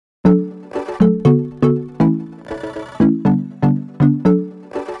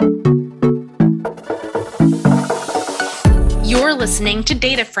listening to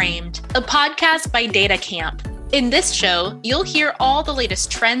Data Framed, a podcast by Data Camp. In this show, you'll hear all the latest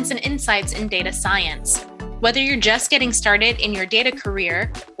trends and insights in data science. Whether you're just getting started in your data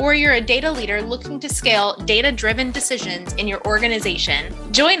career or you're a data leader looking to scale data-driven decisions in your organization,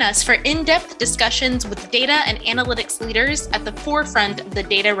 join us for in-depth discussions with data and analytics leaders at the forefront of the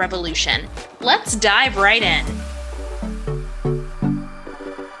data revolution. Let's dive right in.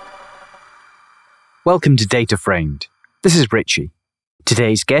 Welcome to Data Framed. This is Richie.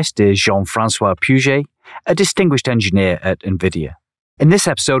 Today's guest is Jean-François Puget, a distinguished engineer at NVIDIA. In this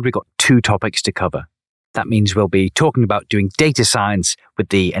episode, we've got two topics to cover. That means we'll be talking about doing data science with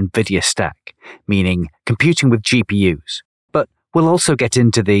the NVIDIA stack, meaning computing with GPUs. But we'll also get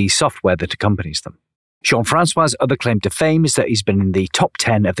into the software that accompanies them. Jean-François' other claim to fame is that he's been in the top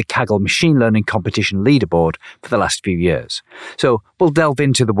 10 of the Kaggle machine learning competition leaderboard for the last few years. So we'll delve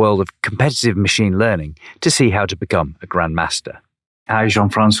into the world of competitive machine learning to see how to become a Grandmaster. Hi,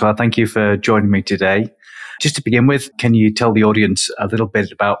 Jean-François. Thank you for joining me today. Just to begin with, can you tell the audience a little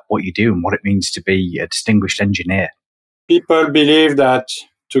bit about what you do and what it means to be a distinguished engineer? People believe that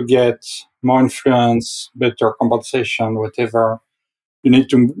to get more influence, better compensation, whatever, you need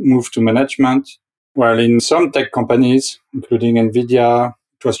to move to management. Well, in some tech companies, including NVIDIA,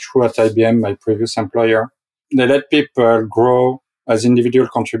 it was true at IBM, my previous employer, they let people grow as individual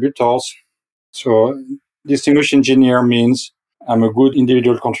contributors. So distinguished engineer means I'm a good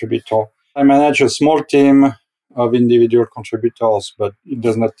individual contributor. I manage a small team of individual contributors, but it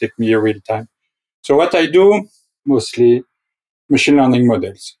does not take me a real time. So what I do, mostly machine learning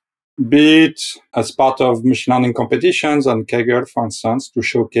models, be it as part of machine learning competitions on Kaggle, for instance, to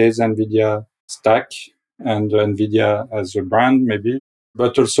showcase NVIDIA stack and NVIDIA as a brand, maybe,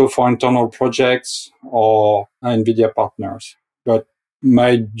 but also for internal projects or NVIDIA partners. But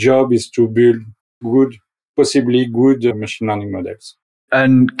my job is to build good, possibly good machine learning models.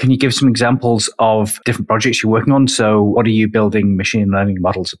 And can you give some examples of different projects you're working on? So what are you building machine learning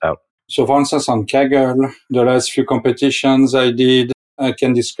models about? So for instance, on Kaggle, the last few competitions I did, I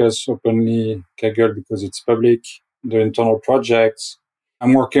can discuss openly Kaggle because it's public, the internal projects.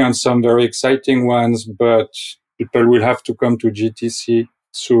 I'm working on some very exciting ones, but people will have to come to GTC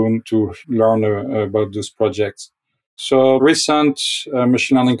soon to learn about those projects. So recent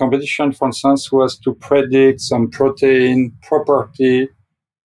machine learning competition, for instance, was to predict some protein property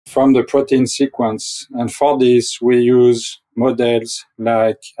from the protein sequence. And for this, we use models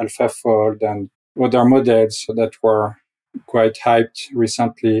like AlphaFold and other models that were quite hyped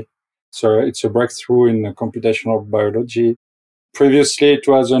recently. So it's a breakthrough in computational biology. Previously, it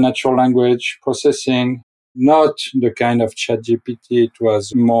was a natural language processing, not the kind of ChatGPT. It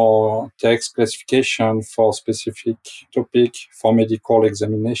was more text classification for specific topic for medical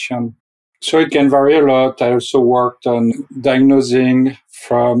examination. So it can vary a lot. I also worked on diagnosing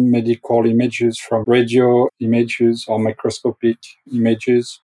from medical images, from radio images or microscopic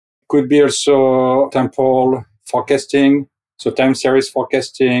images. Could be also temporal forecasting, so time series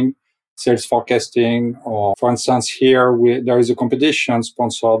forecasting, sales forecasting, or for instance, here there is a competition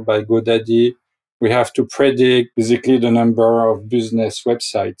sponsored by GoDaddy. We have to predict basically the number of business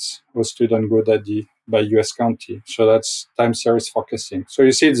websites hosted on GoDaddy by US county. So that's time series forecasting. So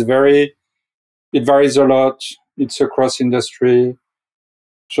you see, it varies a lot. It's across industry.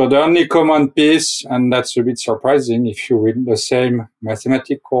 So the only common piece, and that's a bit surprising if you read the same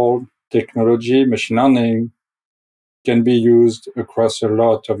mathematical technology, machine learning, can be used across a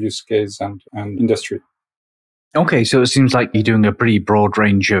lot of use case and industry. Okay, so it seems like you're doing a pretty broad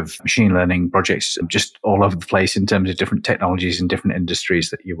range of machine learning projects just all over the place in terms of different technologies and different industries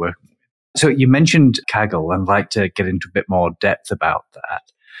that you're working with. So you mentioned Kaggle, and I'd like to get into a bit more depth about that.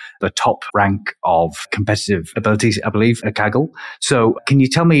 The top rank of competitive abilities, I believe, at Kaggle. So can you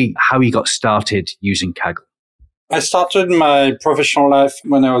tell me how you got started using Kaggle? I started my professional life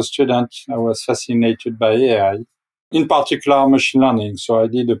when I was a student. I was fascinated by AI. In particular, machine learning. So I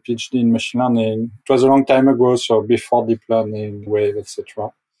did a PhD in machine learning. It was a long time ago, so before deep learning, wave, etc.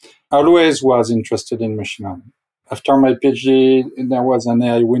 I always was interested in machine learning. After my PhD, there was an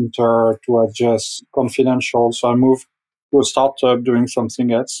AI winter. It was just confidential, so I moved to a startup doing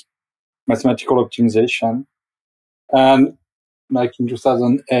something else, mathematical optimization. And like in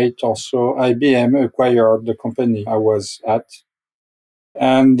 2008 or so, IBM acquired the company I was at.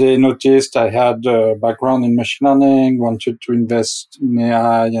 And they noticed I had a background in machine learning, wanted to invest in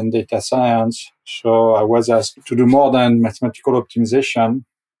AI and data science. So I was asked to do more than mathematical optimization.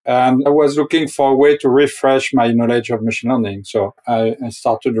 And I was looking for a way to refresh my knowledge of machine learning. So I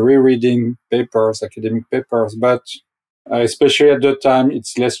started rereading papers, academic papers, but Especially at the time,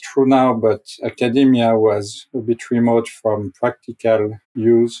 it's less true now, but academia was a bit remote from practical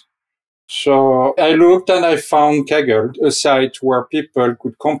use. So I looked and I found Kaggle, a site where people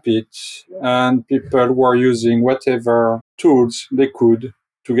could compete and people were using whatever tools they could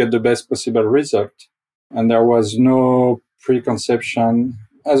to get the best possible result. And there was no preconception.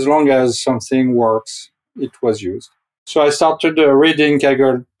 As long as something works, it was used. So I started reading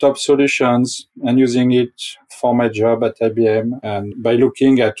Kaggle top solutions and using it for my job at IBM and by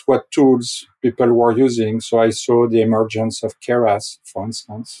looking at what tools people were using. So I saw the emergence of Keras, for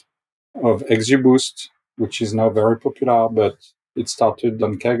instance, of XGBoost, which is now very popular, but it started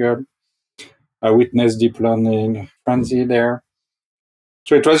on Kaggle. I witnessed deep learning frenzy there.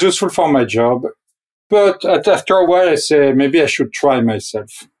 So it was useful for my job. But after a while, I say, maybe I should try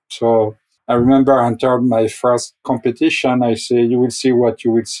myself. So I remember I entered my first competition. I say, you will see what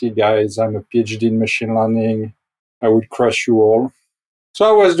you will see, guys. I'm a PhD in machine learning. I will crush you all. So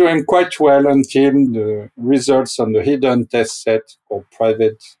I was doing quite well until the results on the hidden test set or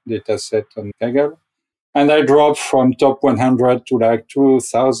private data set on Kaggle. And I dropped from top 100 to like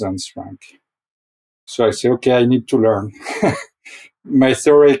 2000th rank. So I say, okay, I need to learn. My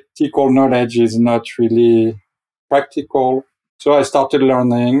theoretical knowledge is not really practical. So I started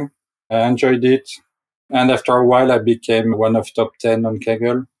learning. I enjoyed it. And after a while, I became one of top 10 on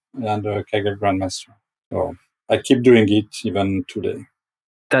Kaggle and a Kaggle Grandmaster. So I keep doing it even today.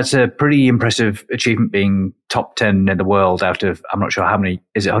 That's a pretty impressive achievement, being top 10 in the world out of, I'm not sure how many,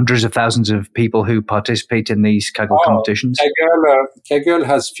 is it hundreds of thousands of people who participate in these Kaggle competitions? Kaggle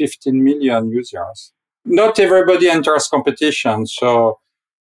has 15 million users. Not everybody enters competition. So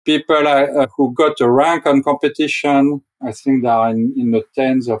people who got a rank on competition, I think they are in the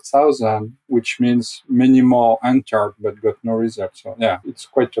tens of thousands, which means many more entered but got no result. So yeah, it's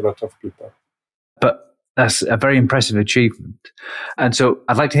quite a lot of people. But that's a very impressive achievement. And so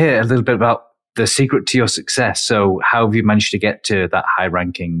I'd like to hear a little bit about the secret to your success. So how have you managed to get to that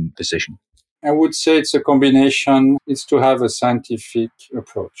high-ranking position? I would say it's a combination. It's to have a scientific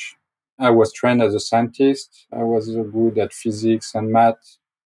approach. I was trained as a scientist. I was good at physics and math.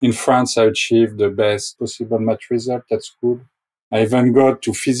 In France, I achieved the best possible math result at school. I even got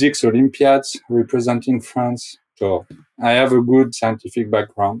to physics Olympiads representing France. So I have a good scientific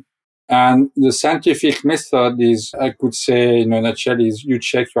background. And the scientific method is, I could say in a nutshell, is you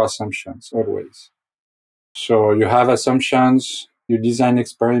check your assumptions always. So you have assumptions, you design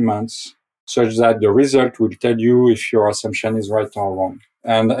experiments such that the result will tell you if your assumption is right or wrong.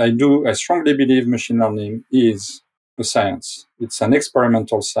 And I strongly believe machine learning is a science. It's an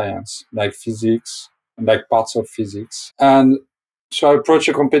experimental science, like physics, like parts of physics. And so I approach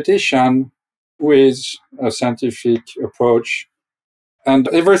a competition with a scientific approach. And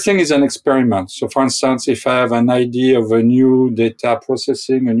everything is an experiment. So for instance, if I have an idea of a new data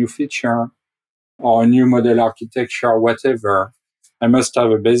processing, a new feature, or a new model architecture, or whatever, I must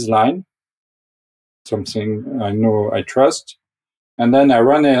have a baseline, something I know I trust. And then I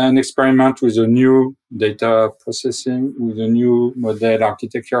run an experiment with a new data processing, with a new model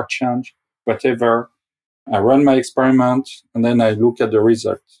architecture change, whatever. I run my experiment and then I look at the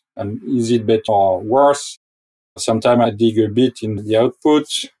result. And is it better or worse? Sometimes I dig a bit in the output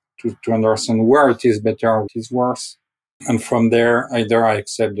to understand where it is better or it is worse. And from there, either I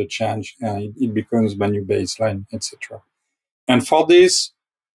accept the change and it becomes my new baseline, etc. And for this,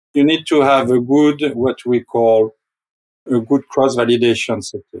 you need to have a good, what we call a good cross-validation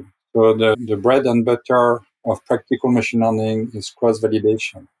setting. So the bread and butter of practical machine learning is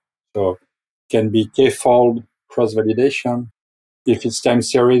cross-validation. So it can be k-fold cross-validation. If it's time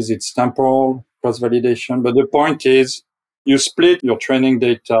series, it's temporal cross-validation. But the point is, you split your training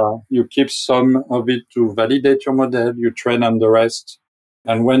data, you keep some of it to validate your model, you train on the rest.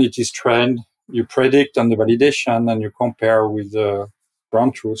 And when it is trained, you predict on the validation and you compare with the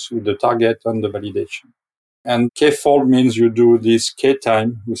ground truth, with the target on the validation. And k-fold means you do this k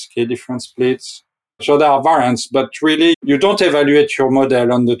time with k different splits. So there are variants, but really you don't evaluate your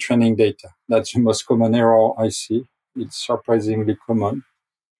model on the training data. That's the most common error I see. It's surprisingly common.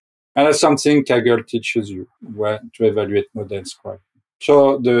 And that's something Kaggle teaches you to evaluate models correctly.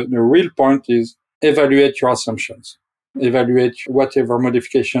 So the real point is evaluate your assumptions. Evaluate whatever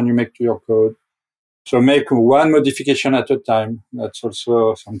modification you make to your code. So make one modification at a time. That's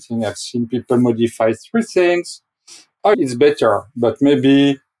also something I've seen people modify 3 things. Oh, it's better, but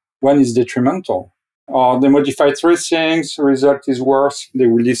maybe one is detrimental. Or they modify 3 things, result is worse. They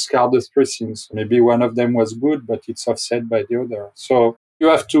will discard the 3 things. Maybe one of them was good, but it's offset by the other. So you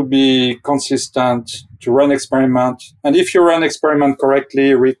have to be consistent to run experiment. And if you run experiment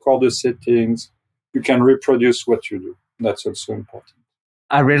correctly, record the settings, you can reproduce what you do. That's also important.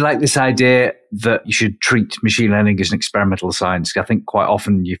 I really like this idea that you should treat machine learning as an experimental science. I think quite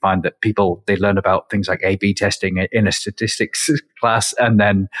often you find that people, they learn about things like A/B testing in a statistics class, and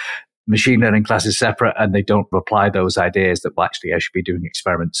then machine learning class is separate, and they don't apply those ideas that, well, actually I should be doing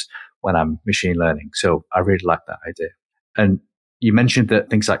experiments when I'm machine learning. So I really like that idea. And you mentioned that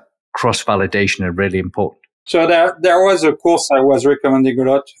things like cross-validation are really important. So there was a course I was recommending a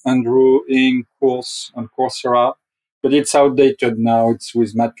lot, Andrew Ng course on Coursera, but it's outdated now. It's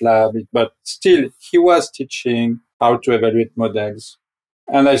with MATLAB, but still he was teaching how to evaluate models.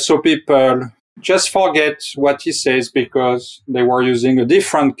 And I saw people just forget what he says because they were using a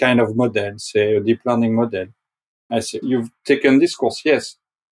different kind of model, say a deep learning model. I said, you've taken this course? Yes.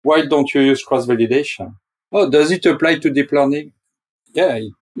 Why don't you use cross-validation? Oh, does it apply to deep learning? Yeah,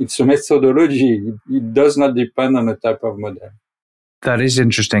 it's a methodology. It does not depend on the type of model. That is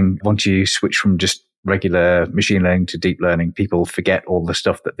interesting. Once you switch from just regular machine learning to deep learning, people forget all the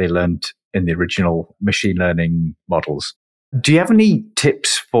stuff that they learned in the original machine learning models. Do you have any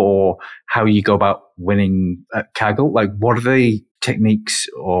tips for how you go about winning at Kaggle? Like, what are the techniques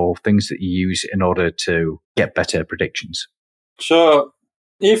or things that you use in order to get better predictions? So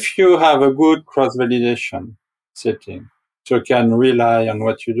if you have a good cross-validation setting, so you can rely on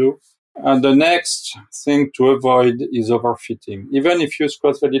what you do. And the next thing to avoid is overfitting. Even if you use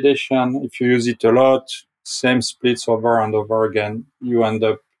cross-validation, if you use it a lot, same splits over and over again, you end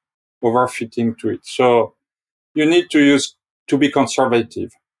up overfitting to it. So you need to be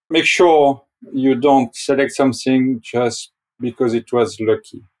conservative. Make sure you don't select something just because it was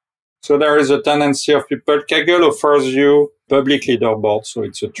lucky. So there is a tendency of people. Kaggle offers you public leaderboard, so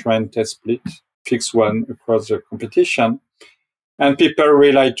it's a trend test split, fixed one across the competition. And people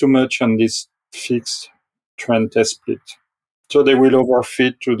rely too much on this fixed trend test split. So they will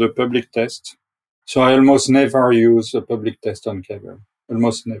overfit to the public test. So I almost never use a public test on Kaggle.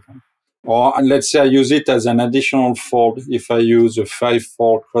 Almost never. Or let's say I use it as an additional fold. If I use a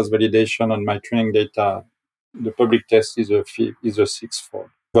 5-fold cross-validation on my training data, the public test is a 6-fold,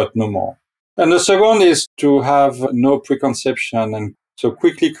 but no more. And the second is to have no preconception, and so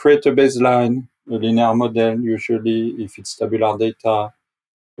quickly create a baseline, a linear model, usually if it's tabular data,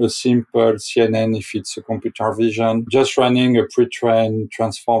 a simple CNN if it's a computer vision, just running a pre-trained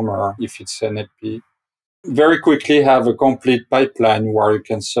transformer if it's NLP. Very quickly have a complete pipeline where you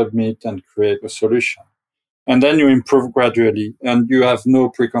can submit and create a solution. And then you improve gradually and you have no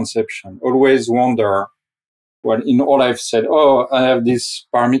preconception. Always wonder, well, in all I've said, oh, I have this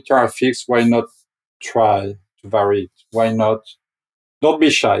parameter I fixed. Why not try to vary it? Why not? Don't be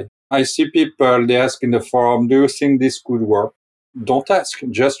shy. I see people, they ask in the forum, do you think this could work? Don't ask,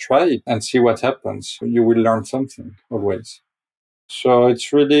 just try it and see what happens. You will learn something always. So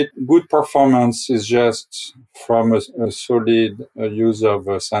it's really good performance is just from a solid use of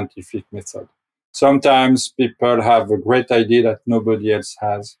a scientific method. Sometimes people have a great idea that nobody else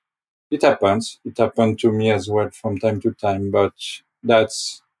has. It happens. It happened to me as well from time to time, but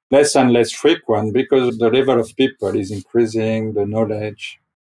that's less and less frequent because the level of people is increasing, the knowledge.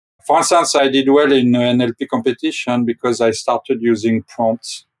 For instance, I did well in an NLP competition because I started using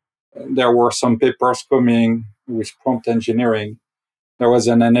prompts. There were some papers coming with prompt engineering. There was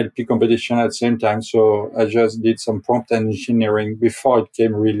an NLP competition at the same time, so I just did some prompt engineering before it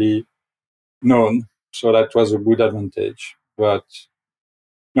came really known. So that was a good advantage. But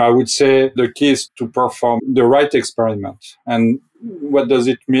I would say the key is to perform the right experiment. And what does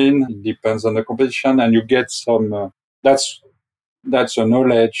it mean? It depends on the competition, and you get some. That's a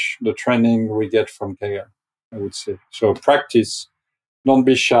knowledge, the training we get from Kaggle, I would say. So practice, don't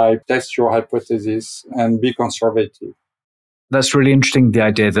be shy, test your hypothesis, and be conservative. That's really interesting, the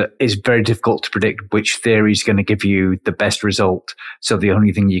idea that it's very difficult to predict which theory is going to give you the best result. So the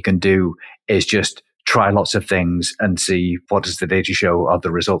only thing you can do is just try lots of things and see what does the data show, are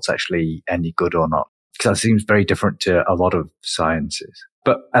the results actually any good or not? Because that seems very different to a lot of sciences.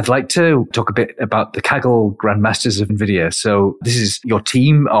 But I'd like to talk a bit about the Kaggle Grandmasters of NVIDIA. So this is your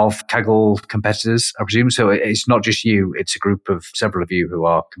team of Kaggle competitors, I presume. So it's not just you, it's a group of several of you who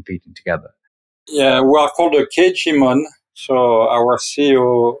are competing together. Yeah, we are called a KGMON. So our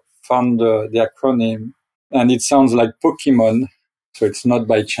CEO found the acronym, and it sounds like Pokemon. So it's not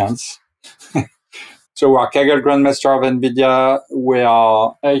by chance. So we are Kaggle Grandmaster of NVIDIA. We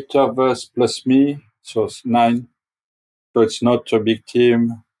are 8 of us plus me, so 9. So it's not a big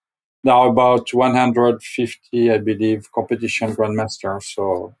team. There are about 150, I believe, competition grandmasters.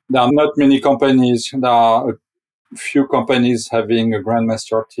 So there are not many companies. There are a few companies having a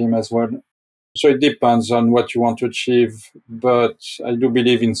grandmaster team as well. So it depends on what you want to achieve. But I do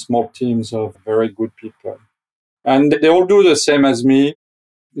believe in small teams of very good people. And they all do the same as me.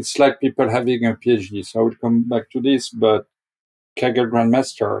 It's like people having a PhD. So I will come back to this, but Kaggle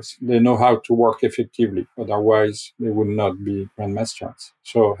Grandmasters, they know how to work effectively. Otherwise, they would not be Grandmasters.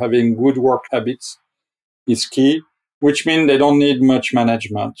 So having good work habits is key, which means they don't need much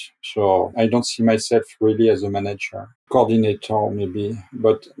management. So I don't see myself really as a manager, coordinator maybe,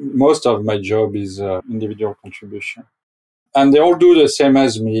 but most of my job is individual contribution. And they all do the same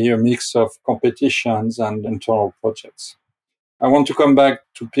as me, a mix of competitions and internal projects. I want to come back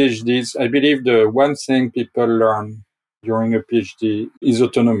to PhDs. I believe the one thing people learn during a PhD is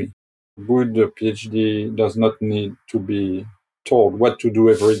autonomy. Good PhD does not need to be told what to do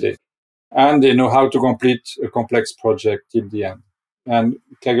every day. And they know how to complete a complex project till the end. And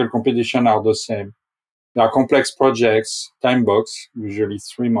Kaggle competition are the same. They are complex projects, time box, usually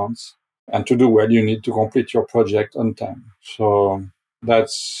 3 months. And to do well, you need to complete your project on time. So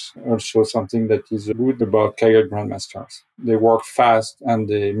that's also something that is good about Kaggle Grandmasters. They work fast and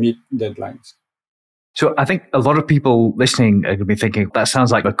they meet deadlines. So I think a lot of people listening are going to be thinking, that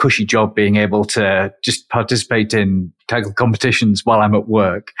sounds like a cushy job, being able to just participate in Kaggle competitions while I'm at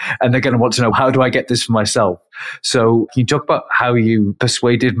work. And they're going to want to know, how do I get this for myself? So can you talk about how you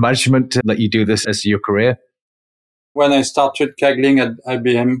persuaded management to let you do this as your career? When I started Kaggling at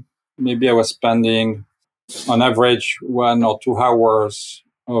IBM, maybe I was spending on average 1 or 2 hours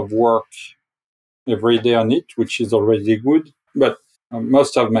of work every day on it, which is already good. But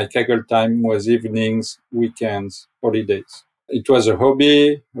most of my Kaggle time was evenings, weekends, holidays. It was a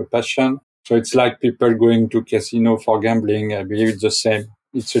hobby, a passion. So it's like people going to casino for gambling. I believe it's the same.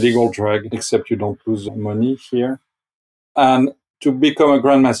 It's a legal drug, except you don't lose money here. And to become a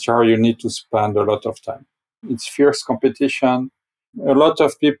grandmaster, you need to spend a lot of time. It's fierce competition. A lot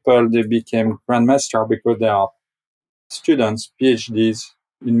of people, they became grandmaster because they are students, PhDs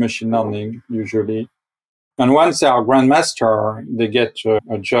in machine learning, usually. And once they are grandmaster, they get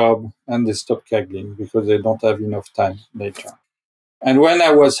a job and they stop Kaggling because they don't have enough time later. And when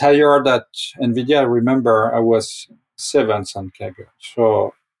I was hired at NVIDIA, I remember I was 7th on Kaggle.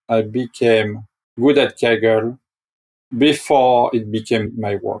 So I became good at Kaggle before it became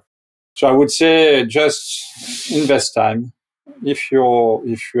my work. So I would say just invest time. If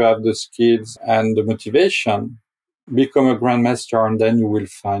you have the skills and the motivation, become a grandmaster, and then you will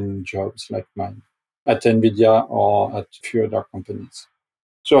find jobs like mine at NVIDIA or at a few other companies.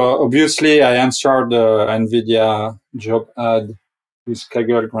 So obviously I answered the NVIDIA job ad with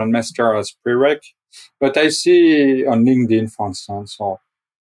Kaggle Grandmaster as prereq, but I see on LinkedIn, for instance, or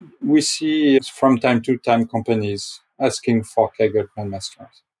we see from time to time companies asking for Kaggle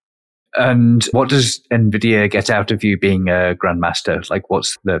Grandmasters. And what does NVIDIA get out of you being a grandmaster? Like,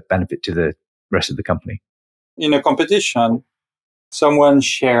 what's the benefit to the rest of the company? In a competition, someone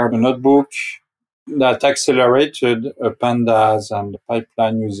shared a notebook that accelerated a pandas and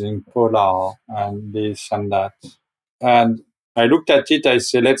pipeline using Polar and this and that. And I looked at it, I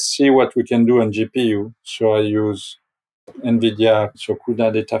said, let's see what we can do on GPU. So I use NVIDIA, so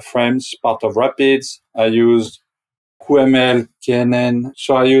CUDA data frames, part of Rapids. I used QML, KNN.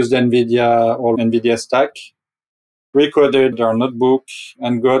 So I used NVIDIA or NVIDIA stack, recoded our notebook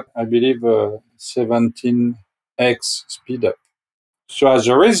and got, I believe, a 17x speed up. So as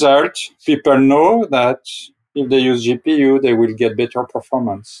a result, people know that if they use GPU, they will get better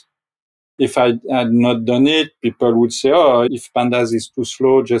performance. If I had not done it, people would say, oh, if Pandas is too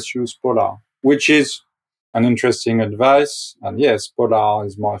slow, just use Polar, which is an interesting advice. And yes, Polar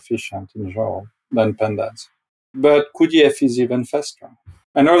is more efficient in general than Pandas. But QDF is even faster.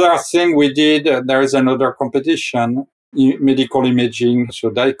 Another thing we did, there is another competition in medical imaging. So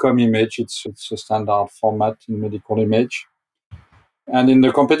DICOM image, it's a standard format in medical image. And in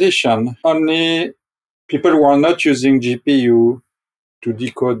the competition, only people who are not using GPU to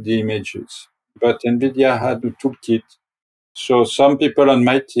decode the images. But NVIDIA had a toolkit. So some people on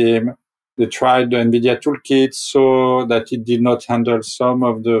my team, they tried the NVIDIA toolkit so that it did not handle some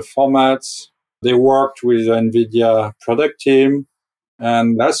of the formats. They worked with the NVIDIA product team.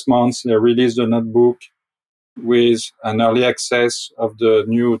 And last month, they released a notebook with an early access of the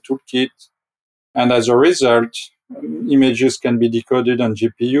new toolkit. And as a result, images can be decoded on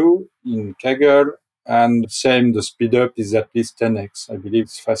GPU in Kaggle. And same, the speed up is at least 10x. I believe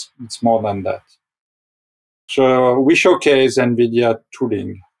it's fast. It's more than that. So we showcase NVIDIA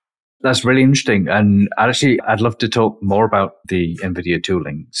tooling. That's really interesting. And actually, I'd love to talk more about the NVIDIA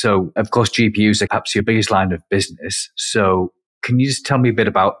tooling. So, of course, GPUs are perhaps your biggest line of business. So can you just tell me a bit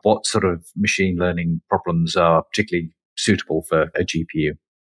about what sort of machine learning problems are particularly suitable for a GPU?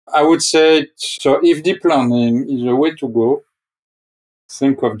 I would say, so if deep learning is a way to go,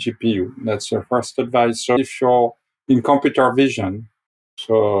 think of GPU. That's the first advice. So if your In computer vision,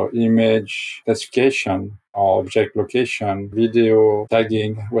 so image classification or object location, video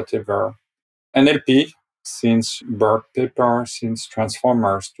tagging, whatever. NLP, since Bert Pepper, since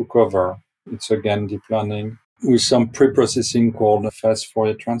transformers took over, it's again deep learning with some pre-processing called fast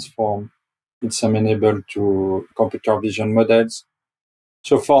Fourier transform. It's amenable to computer vision models.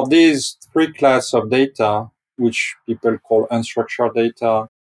 So for these three classes of data, which people call unstructured data,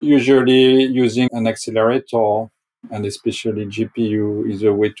 usually using an accelerator and especially GPU is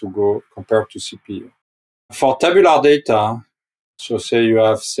a way to go compared to CPU. For tabular data, so say you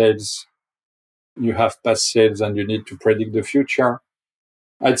have sales, you have past sales and you need to predict the future,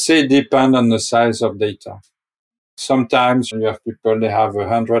 I'd say it depends on the size of data. Sometimes you have people, they have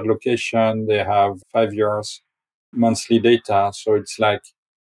 100 locations, they have 5 years monthly data. So it's like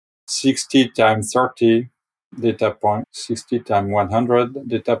 60 times 30 data point, 60 times 100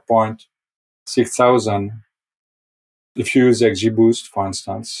 data point, 6,000. If you use XGBoost, for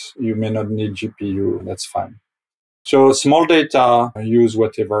instance, you may not need GPU. That's fine. So small data, use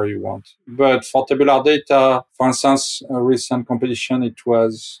whatever you want. But for tabular data, for instance, a recent competition, it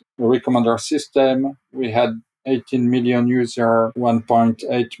was a recommender system. We had 18 million users,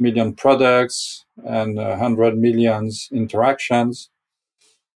 1.8 million products, and 100 million interactions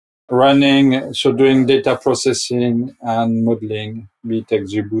running. So doing data processing and modeling, be it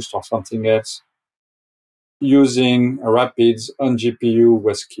XGBoost or something else. Using rapids on GPU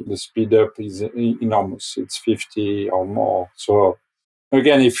was key. The speed up is enormous. It's 50 or more. So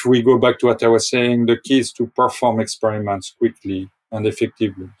again, if we go back to what I was saying, the key is to perform experiments quickly and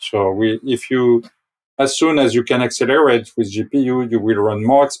effectively. So as soon as you can accelerate with GPU, you will run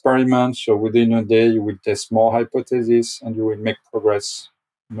more experiments. So within a day, you will test more hypotheses and you will make progress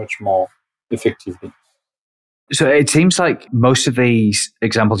much more effectively. So it seems like most of these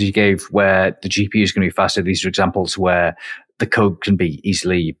examples you gave where the GPU is going to be faster, these are examples where the code can be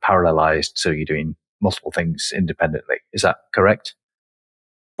easily parallelized. So you're doing multiple things independently. Is that correct?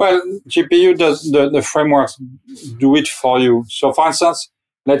 Well, GPU does the frameworks do it for you. So for instance,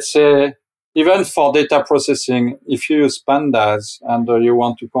 let's say even for data processing, if you use pandas and you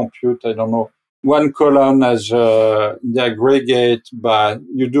want to compute, I don't know, one column as the aggregate, but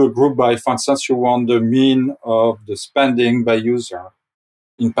you do a group by, for instance, you want the mean of the spending by user.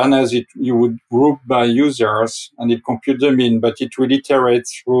 In pandas, you would group by users and it compute the mean, but it will iterate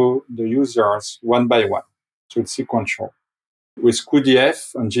through the users one by one. So it's sequential. With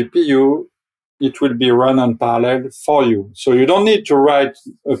cuDF on GPU, it will be run on parallel for you. So you don't need to write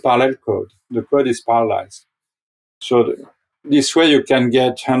a parallel code. The code is parallelized. So this way you can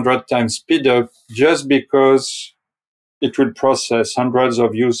get 100 times speed up just because it will process hundreds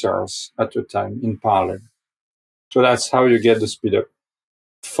of users at a time in parallel. So that's how you get the speed up.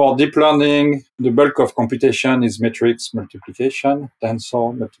 For deep learning, the bulk of computation is matrix multiplication,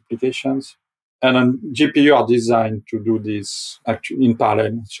 tensor multiplications. And on GPU are designed to do this actually in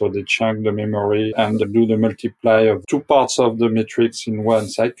parallel. So they chunk the memory and do the multiply of two parts of the matrix in one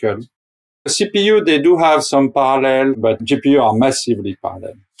cycle. CPU, they do have some parallel, but GPU are massively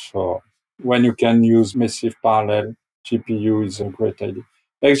parallel. So when you can use massive parallel, GPU is a great idea.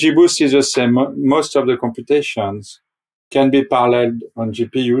 XGBoost is the same. Most of the computations can be paralleled on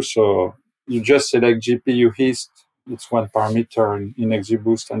GPU. So you just select GPU hist. It's one parameter in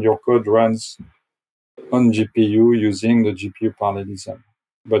XGBoost and your code runs on GPU using the GPU parallelism.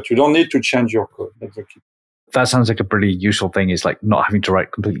 But you don't need to change your code. That's the key. That sounds like a pretty useful thing, is like not having to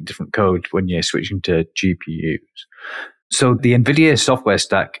write completely different code when you're switching to GPUs. So the NVIDIA software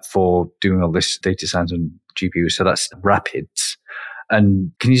stack for doing all this data science on GPUs, so that's Rapids.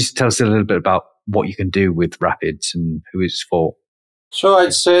 And can you just tell us a little bit about what you can do with Rapids and who it's for? So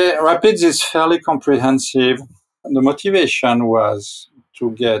I'd say Rapids is fairly comprehensive. The motivation was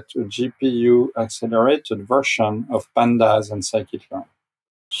to get a GPU accelerated version of pandas and scikit-learn.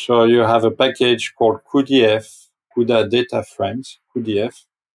 So you have a package called cuDF, CUDA data frames, cuDF,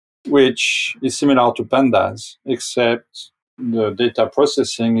 which is similar to pandas, except the data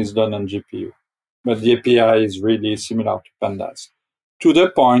processing is done on GPU. But the API is really similar to pandas. To the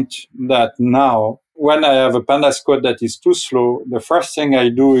point that now, when I have a pandas code that is too slow, the first thing I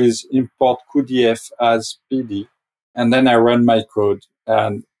do is import cuDF as PD, and then I run my code.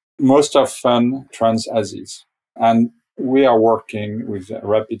 And most often it runs as is. And we are working with the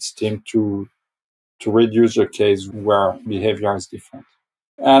Rapids team to reduce the case where behavior is different.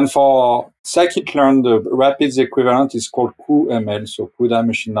 And for scikit-learn, the Rapids equivalent is called cuML, so CUDA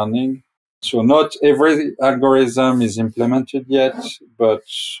machine learning. So not every algorithm is implemented yet, but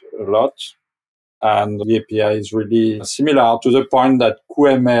a lot. And the API is really similar to the point that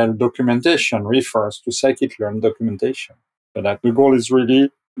QML documentation refers to scikit-learn documentation. So that the goal is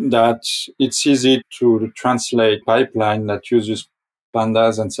really that it's easy to translate pipeline that uses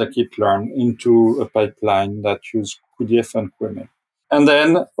pandas and scikit-learn into a pipeline that uses QDF and QML. And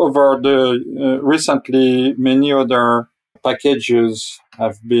then over the recently, many other packages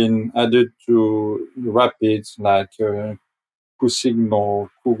have been added to Rapids, like QSignal,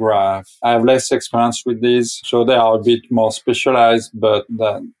 QGraph. I have less experience with these, so they are a bit more specialized, but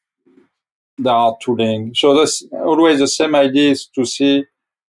there are tooling. So that's always the same idea, is to see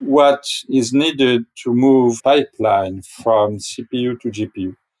what is needed to move pipeline from CPU to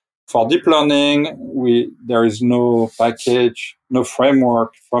GPU. For deep learning, there is no package, no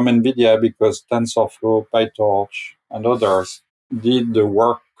framework from NVIDIA because TensorFlow, PyTorch, and others did the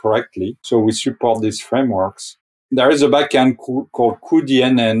work correctly. So we support these frameworks. There is a backend called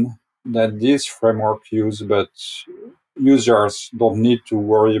cuDNN that this framework uses, but users don't need to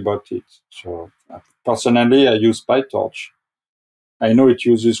worry about it. So personally, I use PyTorch. I know it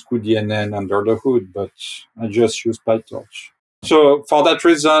uses cuDNN under the hood, but I just use PyTorch. So for that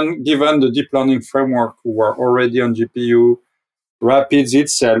reason, given the deep learning framework were already on GPU, Rapids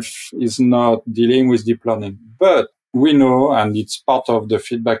itself is not dealing with deep learning. But we know, and it's part of the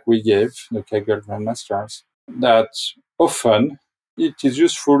feedback we gave, the Kaggle Grandmasters, that often it is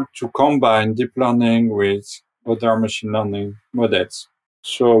useful to combine deep learning with other machine learning models.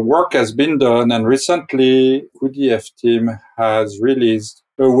 So work has been done, and recently QDF team has released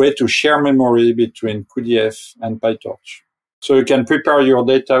a way to share memory between QDF and PyTorch. So you can prepare your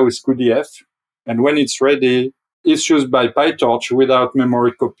data with QDF, and when it's ready, it's used by PyTorch without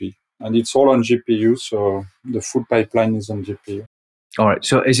memory copy. And it's all on GPU, so the full pipeline is on GPU. All right.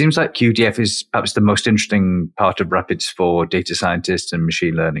 So it seems like QDF is perhaps the most interesting part of Rapids for data scientists and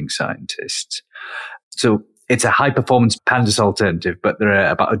machine learning scientists. So it's a high-performance pandas alternative, but there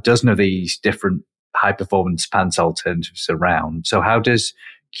are about a dozen of these different high-performance pandas alternatives around. So how does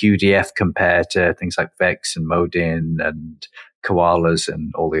QDF compare to things like Vex and Modin and Koalas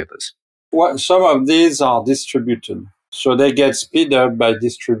and all the others? Well, some of these are distributed. So they get speed up by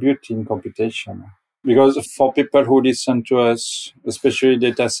distributing computation. Because for people who listen to us, especially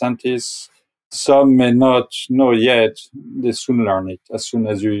data scientists, some may not know yet, they soon learn it as soon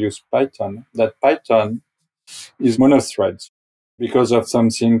as you use Python, that Python is monothread because of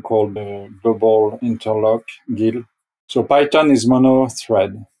something called global interlock GIL. So Python is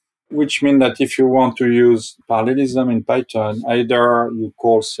monothread, which means that if you want to use parallelism in Python, either you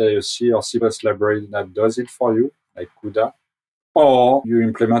call, say, a C or C+ library that does it for you, like CUDA, or you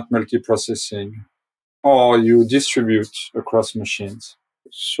implement multiprocessing, or you distribute across machines.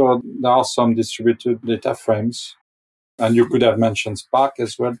 So there are some distributed data frames, and you could have mentioned Spark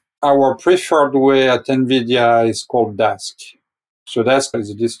as well. Our preferred way at NVIDIA is called Dask. So Dask is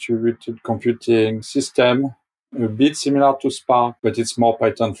a distributed computing system, a bit similar to Spark, but it's more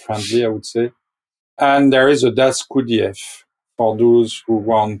Python friendly, I would say. And there is a Dask QDF for those who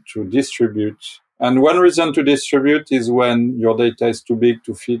want to distribute. And one reason to distribute is when your data is too big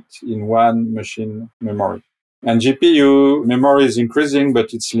to fit in one machine memory. And GPU memory is increasing,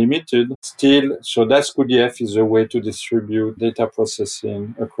 but it's limited still. So Dask QDF is a way to distribute data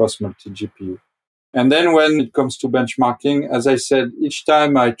processing across multi-GPU. And then when it comes to benchmarking, as I said, each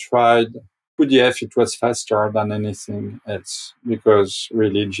time I tried QDF, it was faster than anything else because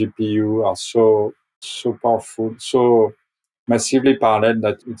really GPU are so powerful, so massively parallel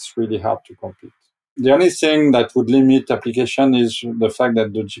that it's really hard to compete. The only thing that would limit application is the fact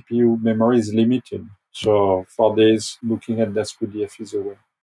that the GPU memory is limited. So for this, looking at Dask QDF is a way.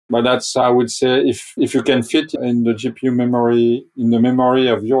 But that's, I would say, if you can fit in the GPU memory, in the memory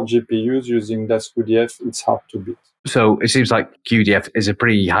of your GPUs using Dask QDF, it's hard to beat. So it seems like QDF is a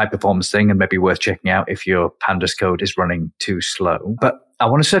pretty high performance thing and maybe worth checking out if your pandas code is running too slow. But I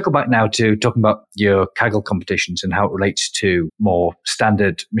want to circle back now to talking about your Kaggle competitions and how it relates to more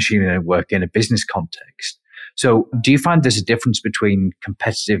standard machine learning work in a business context. So do you find there's a difference between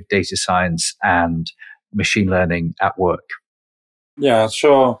competitive data science and machine learning at work? Yeah,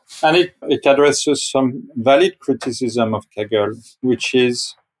 sure. And it addresses some valid criticism of Kaggle, which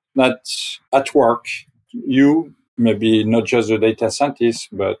is that at work, you, maybe not just the data scientist,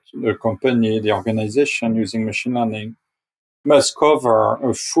 but the company, the organization using machine learning, must cover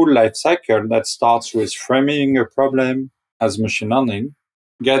a full life cycle that starts with framing a problem as machine learning,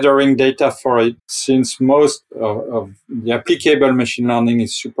 gathering data for it, since most of the applicable machine learning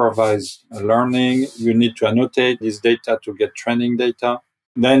is supervised learning. You need to annotate this data to get training data.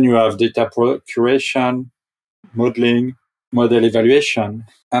 Then you have data curation, modeling, model evaluation.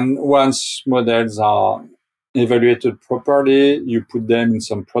 And once models are evaluated properly, you put them in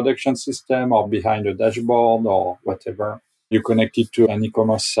some production system or behind a dashboard or whatever. You connect it to an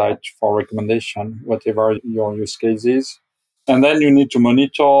e-commerce site for recommendation, whatever your use case is. And then you need to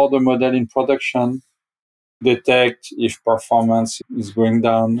monitor the model in production, detect if performance is going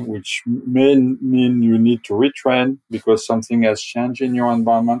down, which may mean you need to retrain because something has changed in your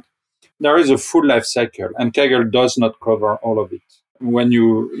environment. There is a full life cycle, and Kaggle does not cover all of it. When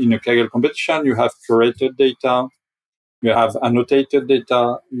you, in a Kaggle competition, you have curated data, you have annotated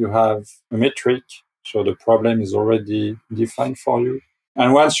data, you have a metric, so the problem is already defined for you.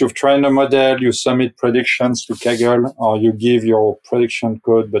 And once you've trained a model, you submit predictions to Kaggle, or you give your prediction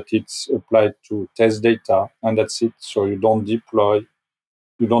code, but it's applied to test data, and that's it. So you don't deploy,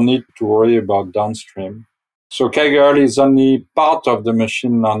 you don't need to worry about downstream. So Kaggle is only part of the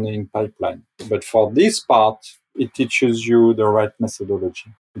machine learning pipeline. But for this part, it teaches you the right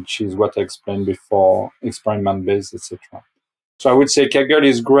methodology, which is what I explained before, experiment-based, etc. So I would say Kaggle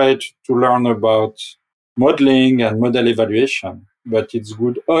is great to learn about modeling and model evaluation, but it's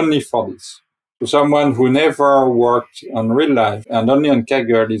good only for this. So someone who never worked on real life and only on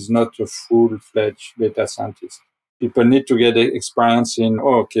Kaggle is not a full-fledged data scientist. People need to get experience in,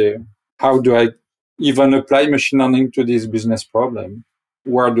 how do I even apply machine learning to this business problem?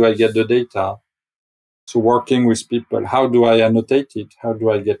 Where do I get the data? So working with people, how do I annotate it? How do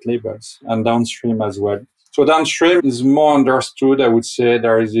I get labels? And downstream as well. So downstream is more understood. I would say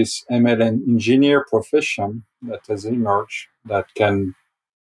there is this ML engineer profession that has emerged that can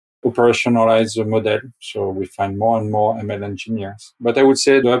operationalize the model. So we find more and more ML engineers. But I would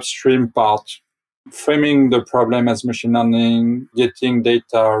say the upstream part, framing the problem as machine learning, getting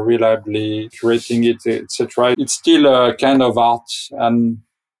data reliably, curating it, etc. It's still a kind of art and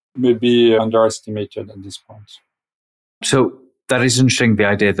maybe underestimated at this point. So that is interesting, the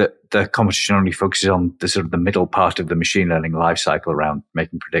idea that the competition only focuses on the sort of the middle part of the machine learning lifecycle around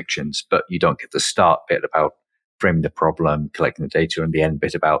making predictions, but you don't get the start bit about framing the problem, collecting the data, and the end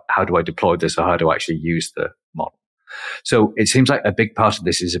bit about how do I deploy this or how do I actually use the model. So it seems like a big part of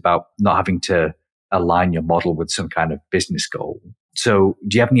this is about not having to align your model with some kind of business goal. So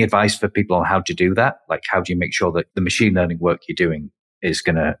do you have any advice for people on how to do that? Like, how do you make sure that the machine learning work you're doing is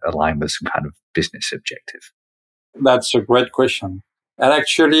going to align with some kind of business objective? That's a great question. And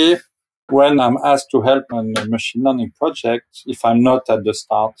actually, when I'm asked to help on a machine learning project, if I'm not at the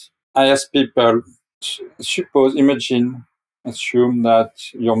start, I ask people, assume that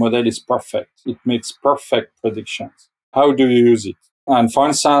your model is perfect. It makes perfect predictions. How do you use it? And for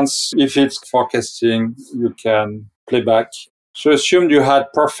instance, if it's forecasting, you can play back. So assume you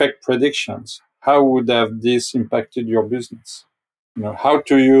had perfect predictions. How would have this impacted your business? How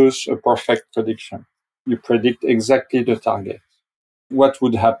to use a perfect prediction. You predict exactly the target. What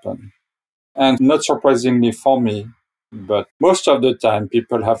would happen? And not surprisingly for me, but most of the time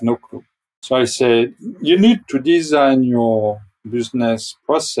people have no clue. So I say, you need to design your business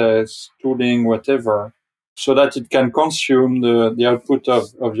process, tooling, whatever, so that it can consume the output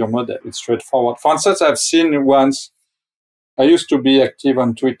of your model. It's straightforward. For instance, I've seen once, I used to be active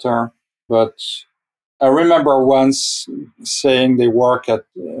on Twitter, but I remember once saying they work at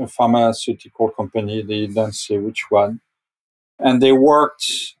a pharmaceutical company, they didn't say which one, and they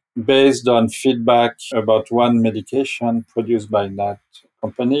worked based on feedback about one medication produced by that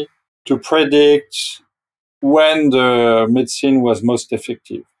company to predict when the medicine was most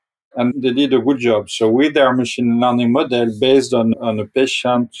effective. And they did a good job. So with their machine learning model based on a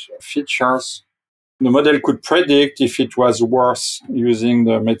patient features, the model could predict if it was worth using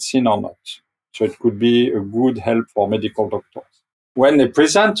the medicine or not. So it could be a good help for medical doctors. When they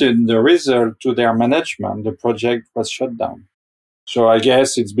presented the result to their management, the project was shut down. So I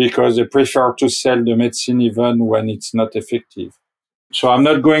guess it's because they prefer to sell the medicine even when it's not effective. So I'm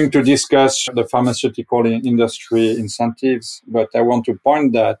not going to discuss the pharmaceutical industry incentives, but I want to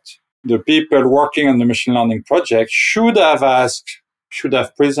point that the people working on the machine learning project should have asked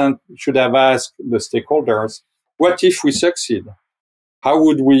the stakeholders, what if we succeed? How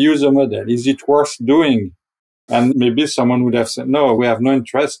would we use a model? Is it worth doing? And maybe someone would have said, no, we have no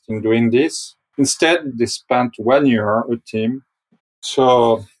interest in doing this. Instead, they spent 1 year, a team.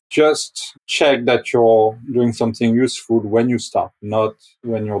 So just check that you're doing something useful when you start, not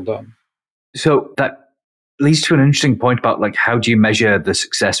when you're done. So that leads to an interesting point about like, how do you measure the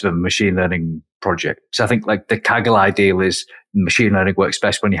success of a machine learning project? So I think like the Kaggle ideal is machine learning works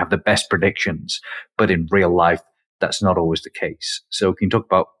best when you have the best predictions, but in real life, that's not always the case. So can you talk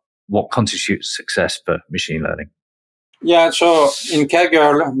about what constitutes success for machine learning? Yeah, so in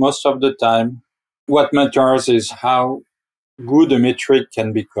Kaggle, most of the time, what matters is how good a metric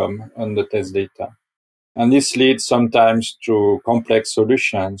can become on the test data. And this leads sometimes to complex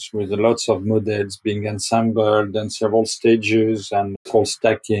solutions with lots of models being assembled and several stages and called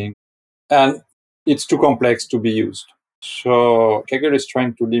stacking. And it's too complex to be used. So Kaggle is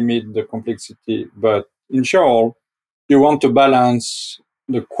trying to limit the complexity, but in general, you want to balance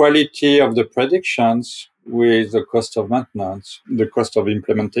the quality of the predictions with the cost of maintenance, the cost of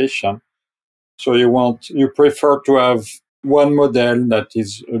implementation. So you prefer to have one model that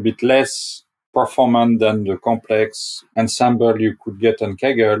is a bit less performant than the complex ensemble you could get on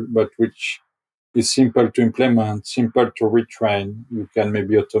Kaggle, but which is simple to implement, simple to retrain. You can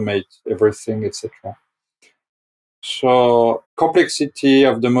maybe automate everything, etc. So complexity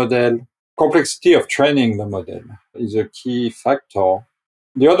of the model, complexity of training the model is a key factor.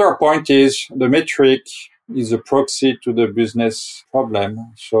 The other point is the metric is a proxy to the business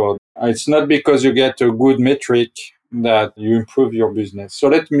problem. So it's not because you get a good metric that you improve your business. So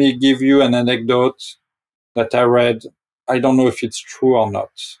let me give you an anecdote that I read. I don't know if it's true or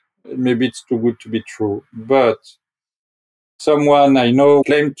not. Maybe it's too good to be true, but someone I know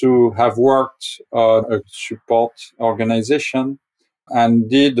claimed to have worked on a support organization and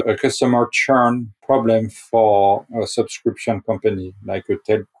did a customer churn problem for a subscription company like a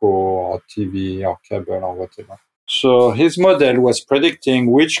telco or TV or cable or whatever. So his model was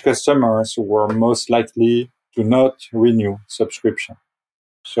predicting which customers were most likely to not renew subscription.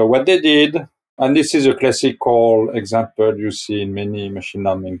 So what they did, and this is a classical example you see in many machine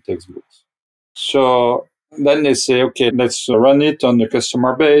learning textbooks. So then they say, okay, let's run it on the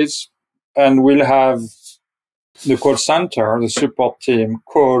customer base and we'll have the call center, the support team,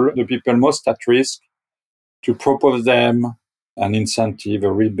 call the people most at risk to propose them an incentive,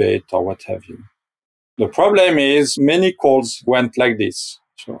 a rebate, or what have you. The problem is many calls went like this.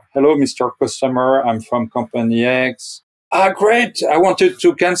 So, hello, Mr. Customer, I'm from company X. Great. I wanted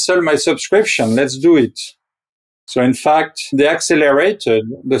to cancel my subscription. Let's do it. So in fact, they accelerated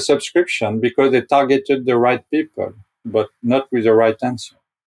the subscription because they targeted the right people, but not with the right answer.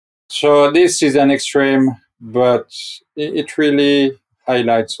 So this is an extreme, but it really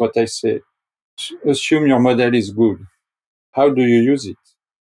highlights what I say. Assume your model is good. How do you use it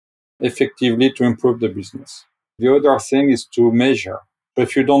effectively to improve the business? The other thing is to measure.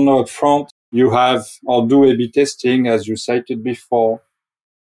 If you don't know upfront, you have or do A/B testing, as you cited before.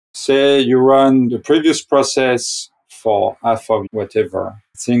 Say you run the previous process for half of whatever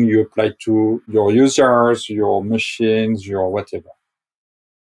thing you apply to your users, your machines, your whatever.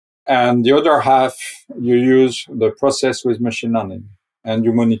 And the other half, you use the process with machine learning and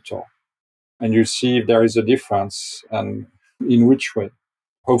you monitor and you see if there is a difference and in which way.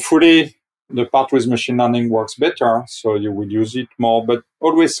 Hopefully, the part with machine learning works better, so you will use it more, but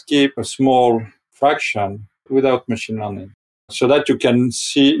always keep a small fraction without machine learning so that you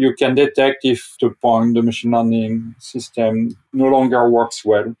can detect if the point the machine learning system no longer works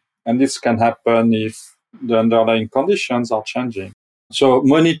well. And this can happen if the underlying conditions are changing. So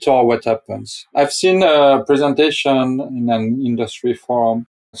monitor what happens. I've seen a presentation in an industry forum,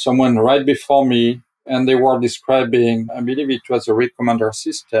 someone right before me, and they were describing, I believe it was a recommender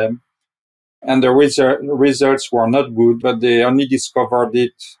system, and the results were not good, but they only discovered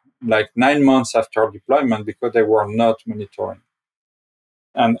it like 9 months after deployment because they were not monitoring.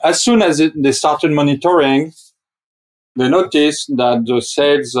 And as soon as they started monitoring, they noticed that the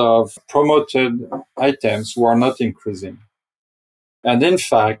sales of promoted items were not increasing. And in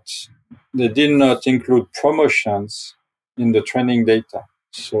fact, they did not include promotions in the training data.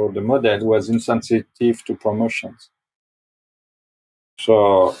 So the model was insensitive to promotions.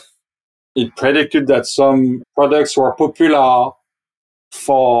 So it predicted that some products were popular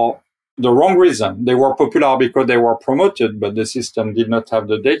for the wrong reason. They were popular because they were promoted, but the system did not have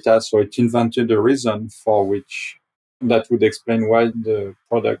the data. So it invented a reason for which that would explain why the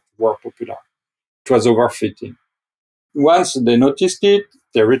product were popular. It was overfitting. Once they noticed it,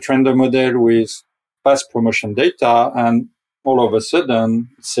 they retrained the model with past promotion data, and all of a sudden,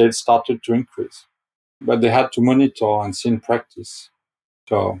 sales started to increase. But they had to monitor and see in practice.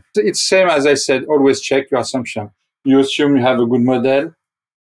 So it's same as I said, always check your assumption. You assume you have a good model,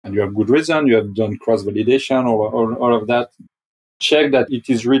 and you have good reason, you have done cross-validation, all of that. Check that it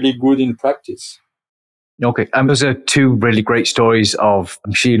is really good in practice. Okay, and those are two really great stories of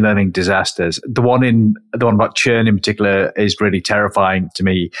machine learning disasters. The one about churn in particular is really terrifying to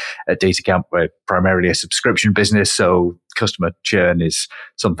me. At DataCamp, we're primarily a subscription business, so customer churn is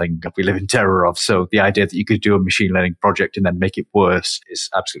something that we live in terror of. So the idea that you could do a machine learning project and then make it worse is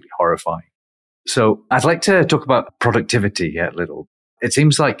absolutely horrifying. So I'd like to talk about productivity a little. It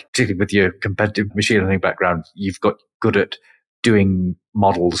seems like, particularly with your competitive machine learning background, you've got good at doing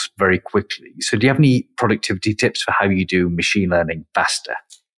models very quickly. So do you have any productivity tips for how you do machine learning faster?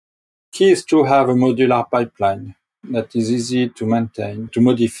 Key is to have a modular pipeline that is easy to maintain, to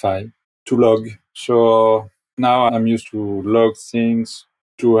modify, to log. So now I'm used to log things,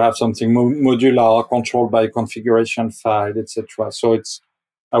 to have something modular, controlled by configuration file, etc. So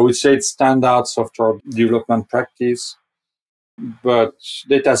I would say it's standard software development practice, but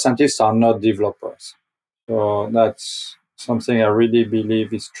data scientists are not developers. So that's something I really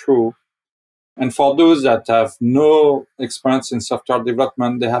believe is true. And for those that have no experience in software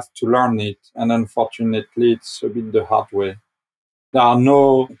development, they have to learn it. And unfortunately, it's a bit the hard way. There are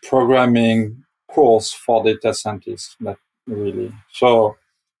no programming course for data scientists, not really. So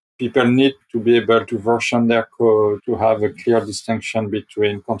people need to be able to version their code, to have a clear distinction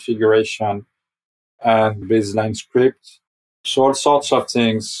between configuration and baseline script. So all sorts of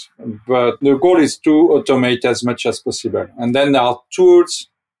things. But the goal is to automate as much as possible. And then there are tools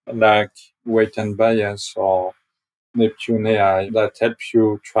like weight and bias or Neptune AI that help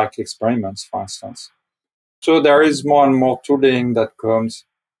you track experiments, for instance. So there is more and more tooling that comes.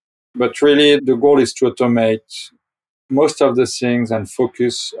 But really, the goal is to automate most of the things and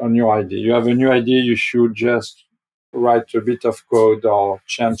focus on your idea. You have a new idea, you should just write a bit of code or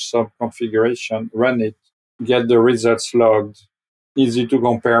change some configuration, run it, get the results logged, easy to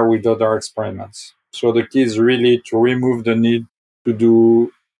compare with other experiments. So the key is really to remove the need to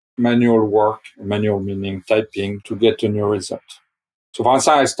do manual work, manual meaning typing, to get a new result. So for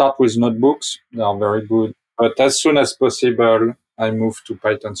instance, I start with notebooks. They are very good. But as soon as possible, I move to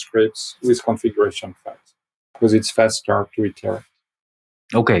Python scripts with configuration files because it's faster to iterate.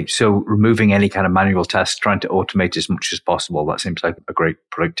 Okay, so removing any kind of manual tasks, trying to automate as much as possible, that seems like a great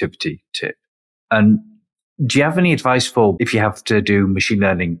productivity tip. And do you have any advice for if you have to do machine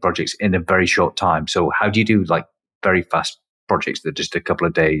learning projects in a very short time? So how do you do like very fast projects that are just a couple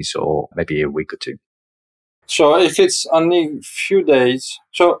of days or maybe a week or two? So if it's only a few days,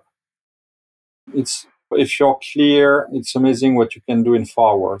 so if you're clear, it's amazing what you can do in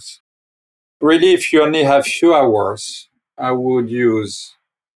 4 hours. Really, if you only have few hours, I would use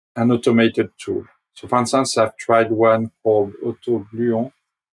an automated tool. So for instance, I've tried one called AutoGluon.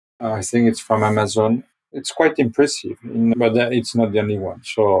 I think it's from Amazon. It's quite impressive, but it's not the only one.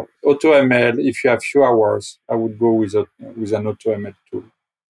 So AutoML, if you have few hours, I would go with an AutoML tool.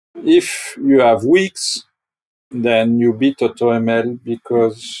 If you have weeks, then you beat AutoML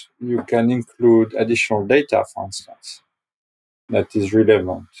because you can include additional data, for instance, that is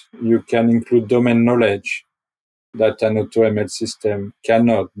relevant. You can include domain knowledge that an AutoML system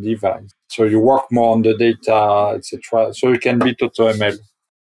cannot devise. So you work more on the data, etc. So you can beat AutoML.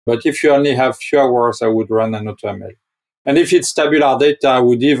 But if you only have few hours, I would run an AutoML. And if it's tabular data, I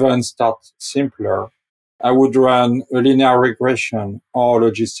would even start simpler. I would run a linear regression or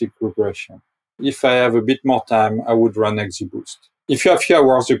logistic regression. If I have a bit more time, I would run XGBoost. If you have few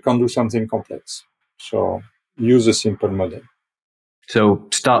hours, you can do something complex. So use a simple model. So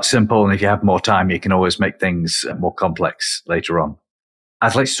start simple, and if you have more time, you can always make things more complex later on.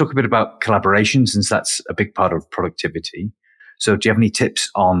 I'd like to talk a bit about collaboration, since that's a big part of productivity. So do you have any tips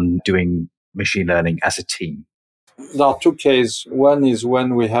on doing machine learning as a team? There are two cases. One is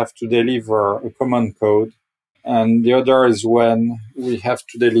when we have to deliver a common code, and the other is when we have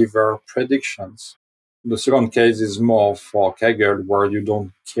to deliver predictions. The second case is more for Kaggle, where you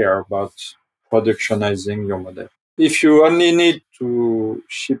don't care about productionizing your model. If you only need to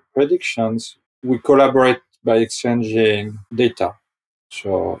ship predictions, we collaborate by exchanging data.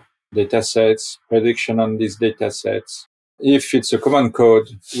 So data sets, prediction on these data sets. If it's a common code,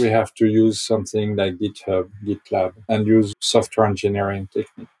 we have to use something like GitHub, GitLab, and use software engineering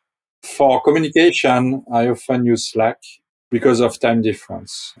technique. For communication, I often use Slack because of time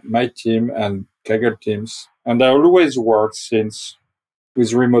difference. My team and Kaggle teams, and I always work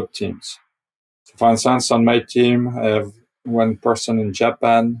with remote teams. For instance, on my team, I have one person in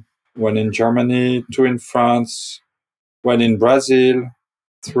Japan, one in Germany, 2 in France, 1 in Brazil,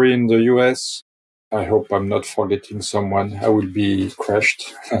 3 in the US. I hope I'm not forgetting someone. I will be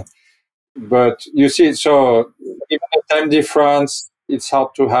crushed. But you see, so even the time difference, it's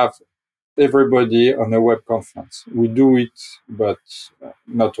hard to have everybody on a web conference. We do it, but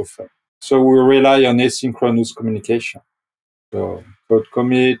not often. So we rely on asynchronous communication. So code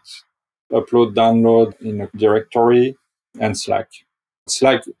commit, upload, download in a directory, and Slack.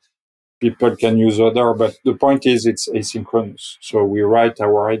 Slack, people can use other, but the point is it's asynchronous. So we write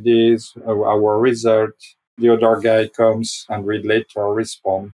our ideas, our result. The other guy comes and read later,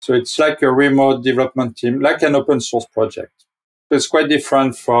 respond. So it's like a remote development team, like an open source project. It's quite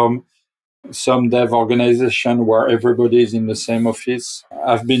different from some dev organization where everybody is in the same office.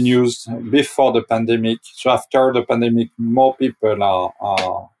 Have been used before the pandemic. So after the pandemic, more people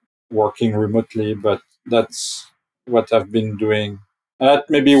are working remotely, but that's what I've been doing. And that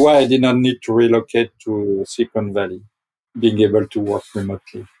may be why I did not need to relocate to Silicon Valley, being able to work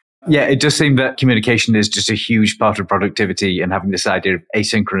remotely. Yeah, it does seem that communication is just a huge part of productivity, and having this idea of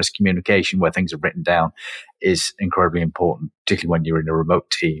asynchronous communication where things are written down is incredibly important, particularly when you're in a remote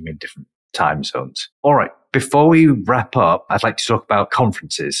team in different time zones. All right, before we wrap up, I'd like to talk about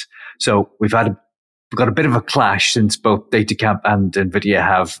conferences. So we've got a bit of a clash since both DataCamp and NVIDIA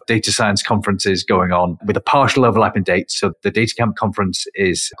have data science conferences going on with a partial overlap in dates. So the DataCamp conference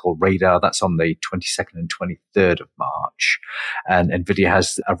is called Radar. That's on the 22nd and 23rd of March. And NVIDIA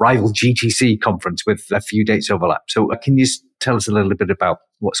has a rival GTC conference with a few dates overlap. So can you tell us a little bit about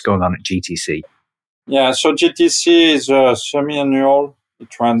what's going on at GTC? Yeah, so GTC is a semi-annual.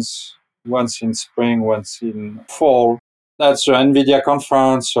 It runs once in spring, once in fall. That's the NVIDIA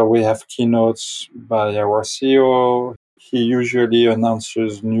conference, so we have keynotes by our CEO. He usually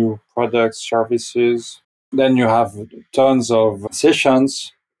announces new products, services. Then you have tons of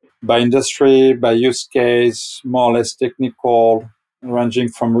sessions by industry, by use case, more or less technical, ranging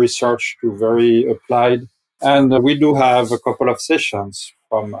from research to very applied. And we do have a couple of sessions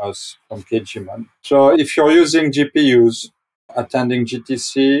from us, from KGMan. So if you're using GPUs, attending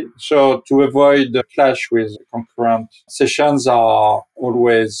GTC. So to avoid the clash with concurrent sessions are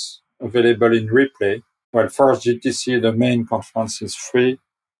always available in replay. Well, first GTC, the main conference is free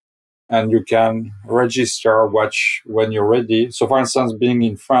and you can register, watch when you're ready. So for instance, being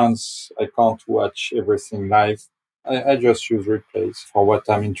in France, I can't watch everything live. I just use replays for what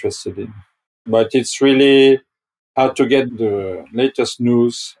I'm interested in. But it's really how to get the latest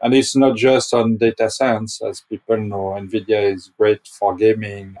news. And it's not just on data science. As people know, NVIDIA is great for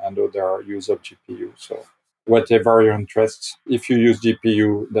gaming and other use of GPU. So whatever your interests, if you use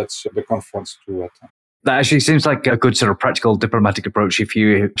GPU, that's the conference to attend. That actually seems like a good sort of practical diplomatic approach. If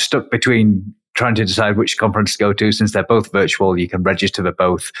you're stuck between trying to decide which conference to go to, since they're both virtual, you can register for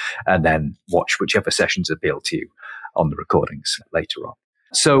both and then watch whichever sessions appeal to you on the recordings later on.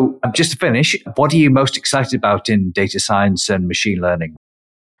 So just to finish, what are you most excited about in data science and machine learning?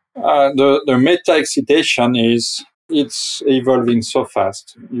 The meta excitation is it's evolving so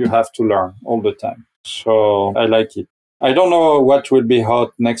fast. You have to learn all the time. So I like it. I don't know what will be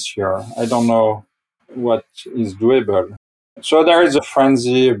hot next year. I don't know what is doable. So there is a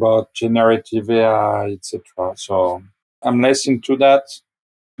frenzy about generative AI, etc. So I'm less into that.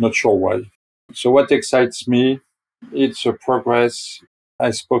 Not sure why. So what excites me, it's a progress. I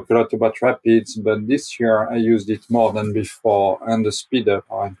spoke a lot about rapids, but this year I used it more than before, and the speed up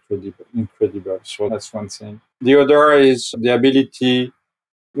are incredible. So that's one thing. The other is the ability.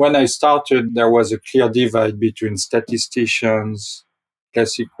 When I started, there was a clear divide between statisticians,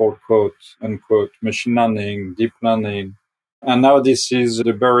 classical quote, unquote, machine learning, deep learning. And now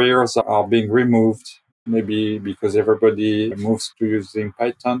the barriers are being removed, maybe because everybody moves to using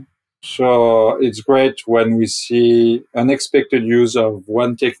Python. So it's great when we see unexpected use of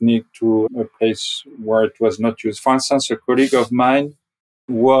one technique to a place where it was not used. For instance, a colleague of mine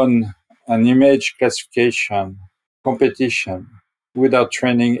won an image classification competition without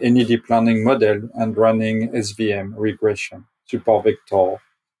training any deep learning model and running SVM regression, super vector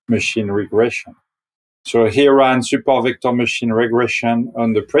machine regression. So he ran super vector machine regression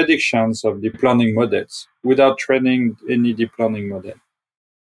on the predictions of deep learning models without training any deep learning model.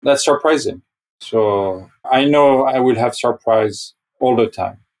 That's surprising. So I know I will have surprise all the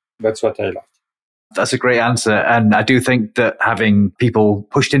time. That's what I like. That's a great answer. And I do think that having people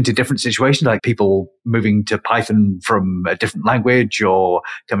pushed into different situations, like people moving to Python from a different language or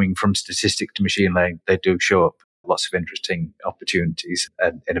coming from statistics to machine learning, they do show up lots of interesting opportunities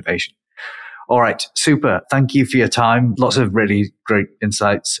and innovation. All right, super. Thank you for your time. Lots of really great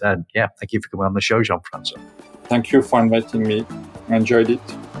insights. And yeah, thank you for coming on the show, Jean-Francois. Thank you for inviting me. I enjoyed it.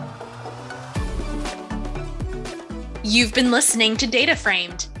 You've been listening to Data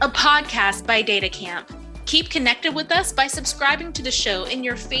Framed, a podcast by DataCamp. Keep connected with us by subscribing to the show in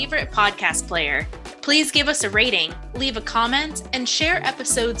your favorite podcast player. Please give us a rating, leave a comment, and share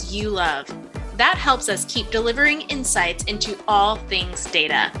episodes you love. That helps us keep delivering insights into all things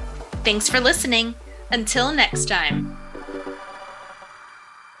data. Thanks for listening. Until next time.